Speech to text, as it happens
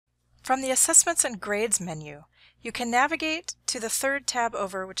From the Assessments and Grades menu, you can navigate to the third tab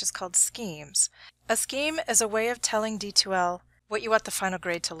over, which is called Schemes. A scheme is a way of telling D2L what you want the final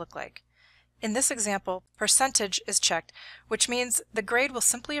grade to look like. In this example, percentage is checked, which means the grade will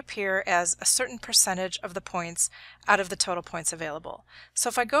simply appear as a certain percentage of the points out of the total points available. So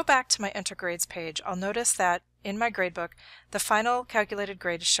if I go back to my Enter Grades page, I'll notice that in my gradebook, the final calculated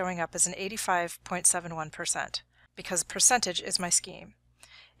grade is showing up as an 85.71% because percentage is my scheme.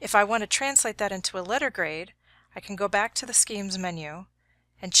 If I want to translate that into a letter grade, I can go back to the Schemes menu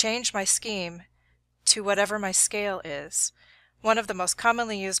and change my scheme to whatever my scale is. One of the most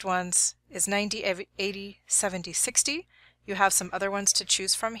commonly used ones is 90, 80, 70, 60. You have some other ones to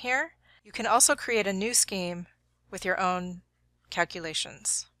choose from here. You can also create a new scheme with your own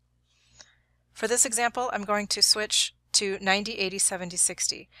calculations. For this example, I'm going to switch to 90, 80, 70,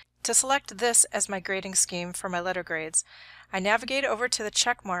 60. To select this as my grading scheme for my letter grades, I navigate over to the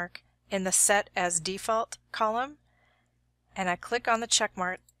check mark in the Set as Default column, and I click on the check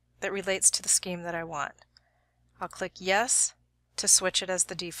mark that relates to the scheme that I want. I'll click Yes to switch it as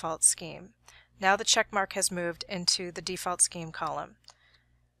the default scheme. Now the check mark has moved into the default scheme column.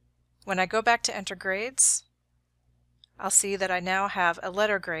 When I go back to Enter Grades, I'll see that I now have a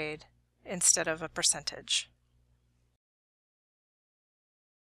letter grade instead of a percentage.